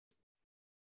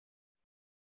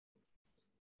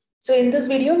So in this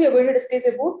video, we are going to discuss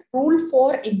about rule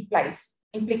for implies.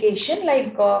 Implication,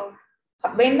 like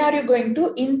when are you going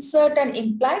to insert an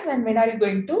implies and when are you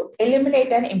going to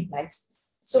eliminate an implies.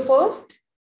 So first,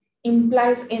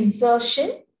 implies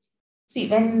insertion. See,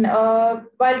 when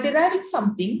while deriving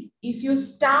something, if you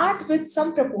start with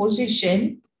some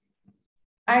proposition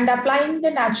and applying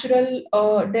the natural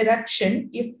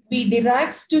direction, if P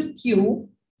derives to Q,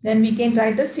 then we can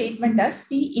write the statement as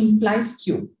P implies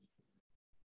Q.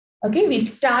 Okay, we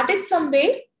started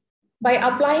somewhere by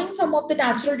applying some of the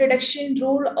natural deduction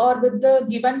rule or with the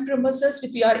given premises.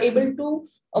 If we are able to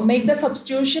make the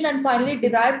substitution and finally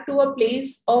derive to a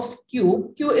place of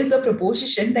Q, Q is a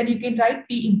proposition, then you can write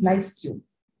P implies Q.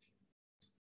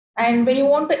 And when you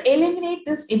want to eliminate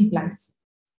this implies,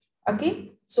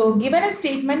 okay, so given a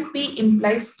statement P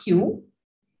implies Q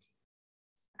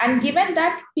and given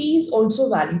that P is also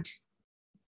valid,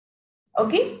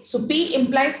 okay, so P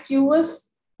implies Q is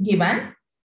given.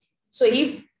 So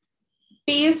if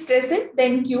P is present,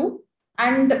 then Q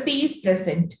and P is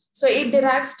present. So it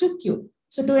derives to Q.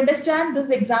 So to understand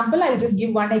this example, I'll just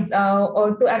give one,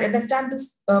 or to understand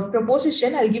this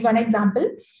proposition, I'll give one example.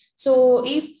 So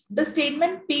if the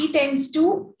statement P tends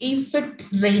to, if it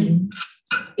rains,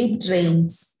 it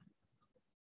rains.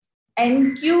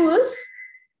 And Q is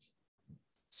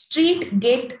street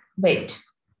get wet.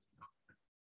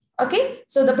 Okay,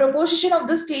 so the proposition of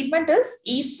this statement is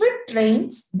if it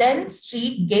rains, then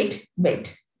street get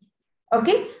wet.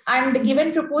 Okay, and the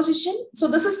given proposition, so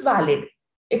this is valid.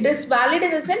 It is valid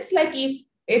in the sense like if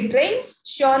it rains,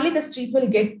 surely the street will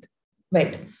get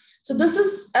wet. So this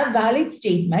is a valid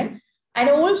statement. And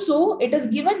also it is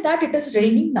given that it is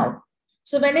raining now.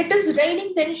 So when it is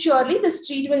raining, then surely the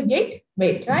street will get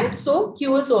wet, right? So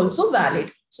Q is also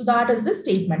valid. So that is the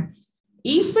statement.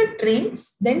 If it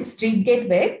rains, then street get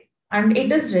wet. And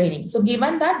it is raining. So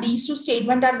given that these two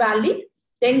statements are valid,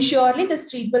 then surely the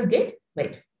street will get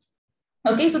wet.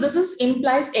 Okay, so this is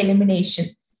implies elimination.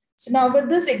 So now with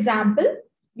this example,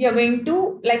 we are going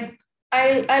to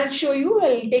I'll show you,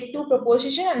 I'll take two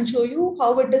proposition and show you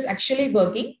how it is actually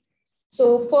working.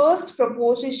 So first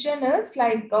proposition is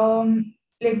like,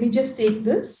 let me just take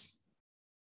this.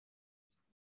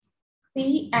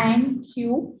 P and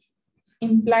Q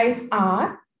implies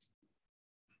R.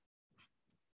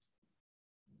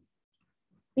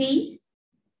 P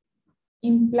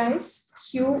implies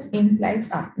Q implies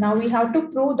R. Now we have to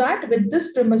prove that with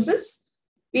this premises,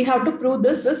 we have to prove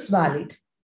this is valid.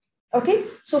 Okay,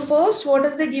 so first, what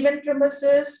is the given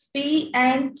premises? P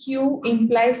and Q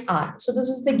implies R. So this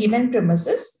is the given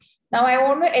premises. Now I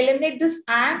want to eliminate this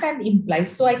and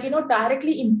implies. So I cannot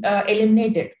directly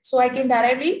eliminate it. So I can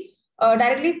directly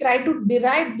try to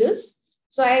derive this.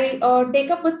 So I take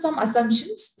up with some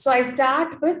assumptions. So I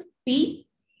start with P.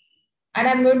 And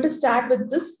I'm going to start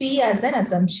with this P as an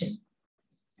assumption.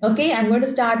 Okay, I'm going to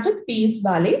start with P is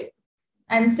valid.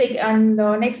 And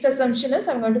the next assumption is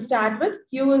I'm going to start with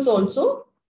Q is also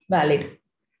valid.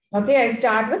 Okay, I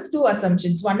start with two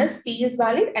assumptions. One is P is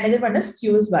valid, another one is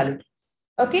Q is valid.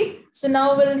 Okay, so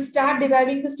now we'll start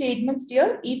deriving the statements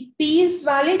here. If P is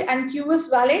valid and Q is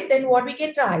valid, then what we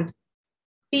can write?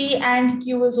 P and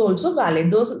Q is also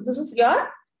valid. This is your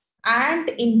and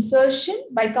insertion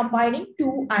by combining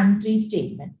 2 and 3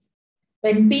 statement.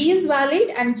 When P is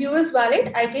valid and Q is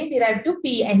valid, I can derive to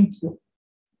P and Q.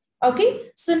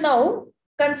 Okay, so now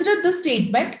consider the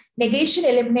statement negation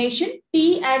elimination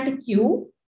P and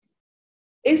Q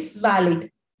is valid,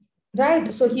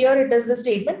 right? So here it is the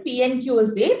statement P and Q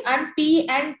is there and P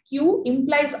and Q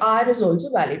implies R is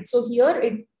also valid. So here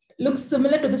it looks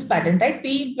similar to this pattern, right?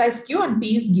 P implies Q and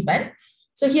P is given.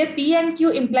 So here P and Q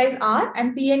implies R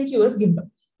and P and Q is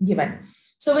given.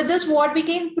 So with this, what we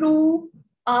can prove?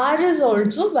 R is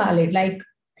also valid. Like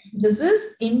this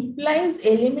is implies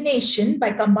elimination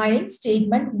by combining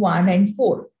statement 1 and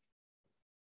 4.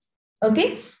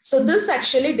 Okay. So this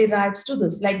actually derives to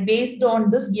this, like based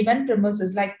on this given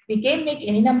premises, like we can make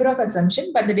any number of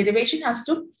assumptions, but the derivation has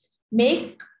to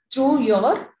make through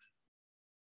your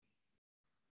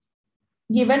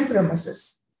given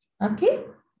premises. Okay.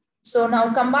 So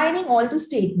now combining all the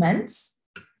statements,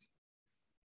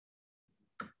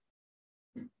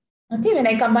 okay, when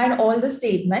I combine all the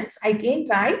statements, I can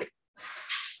write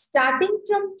starting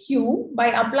from Q by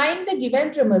applying the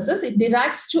given premises, it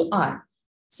derives to R.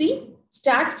 See,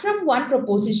 start from one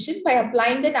proposition by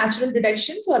applying the natural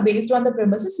deductions or based on the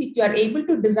premises. If you are able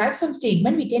to derive some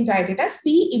statement, we can write it as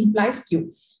P implies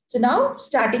Q. So now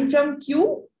starting from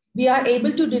Q, we are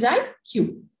able to derive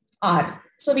Q, R.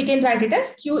 So we can write it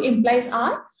as Q implies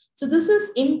R. So this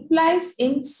is implies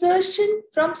insertion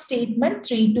from statement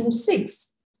 3 to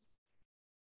 6.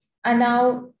 And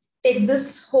now take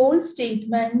this whole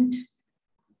statement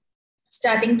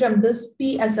starting from this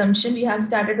P assumption. We have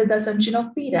started with the assumption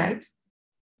of P, right?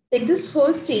 Take this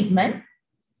whole statement.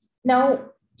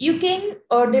 Now you can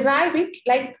derive it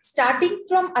like starting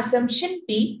from assumption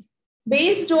P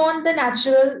based on the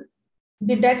natural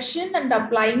deduction and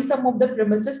applying some of the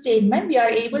premises statement, we are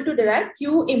able to derive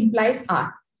Q implies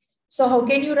R. So how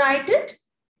can you write it?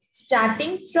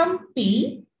 Starting from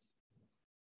P,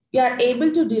 we are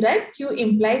able to derive Q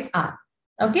implies R.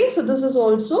 Okay, so this is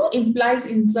also implies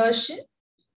insertion.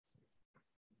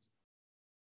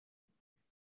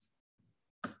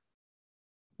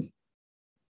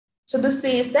 So this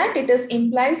says that it is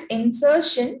implies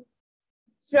insertion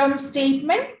from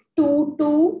statement 2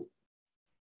 to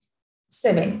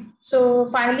 7. So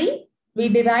finally, we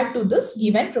derive to this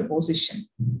given proposition.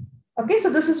 Okay, so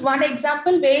this is one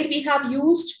example where we have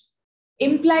used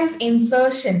implies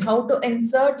insertion, how to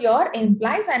insert your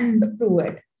implies and prove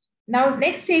it. Now,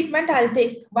 next statement, I'll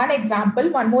take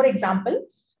one more example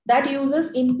that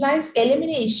uses implies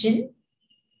elimination.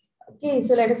 Okay,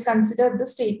 so let us consider the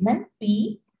statement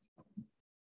P.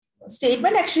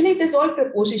 Statement, actually, it is all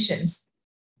propositions.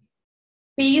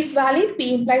 P is valid,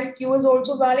 P implies Q is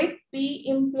also valid, P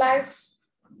implies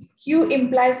Q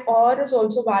implies R is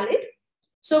also valid.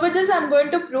 So with this, I'm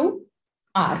going to prove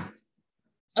R.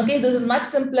 Okay, this is much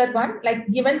simpler one.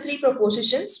 Like given three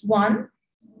propositions, one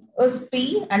is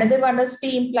P, another one is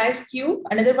P implies Q,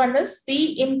 another one is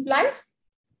P implies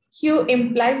Q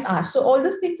implies R. So all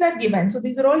these things are given. So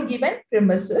these are all given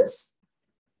premises.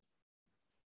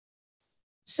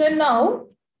 So now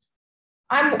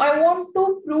I want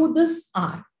to prove this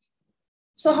R.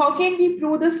 So how can we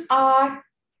prove this R?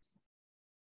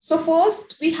 So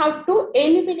first we have to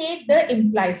eliminate the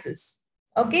implies.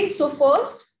 Okay, so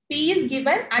first P is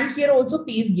given and here also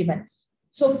P is given.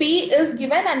 So P is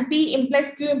given and P implies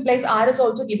Q implies R is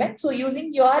also given. So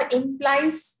using your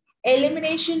implies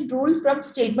elimination rule from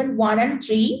statement 1 and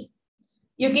 3,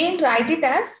 you can write it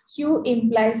as Q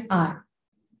implies R.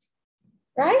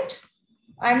 Right?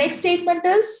 Our next statement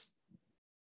is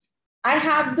I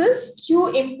have this Q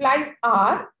implies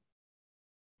R.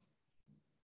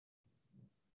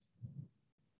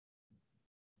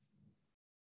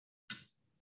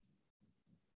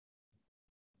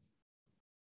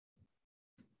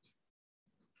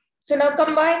 So now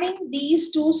combining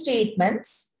these two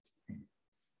statements,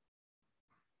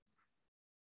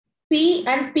 P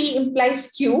and P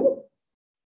implies Q,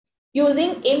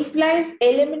 using implies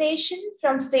elimination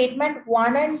from statement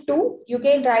 1 and 2, you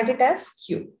can write it as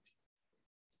Q.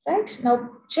 Right? Now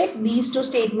check these two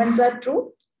statements are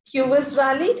true. Q is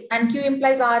valid and Q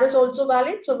implies R is also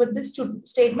valid. So with this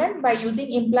statement, by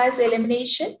using implies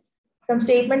elimination from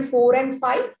statement 4 and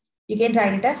 5, you can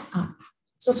write it as R.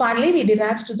 So finally, we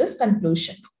derive to this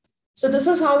conclusion. So this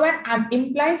is how an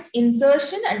implies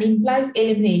insertion and implies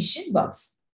elimination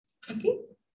works. Okay.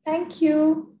 Thank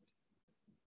you.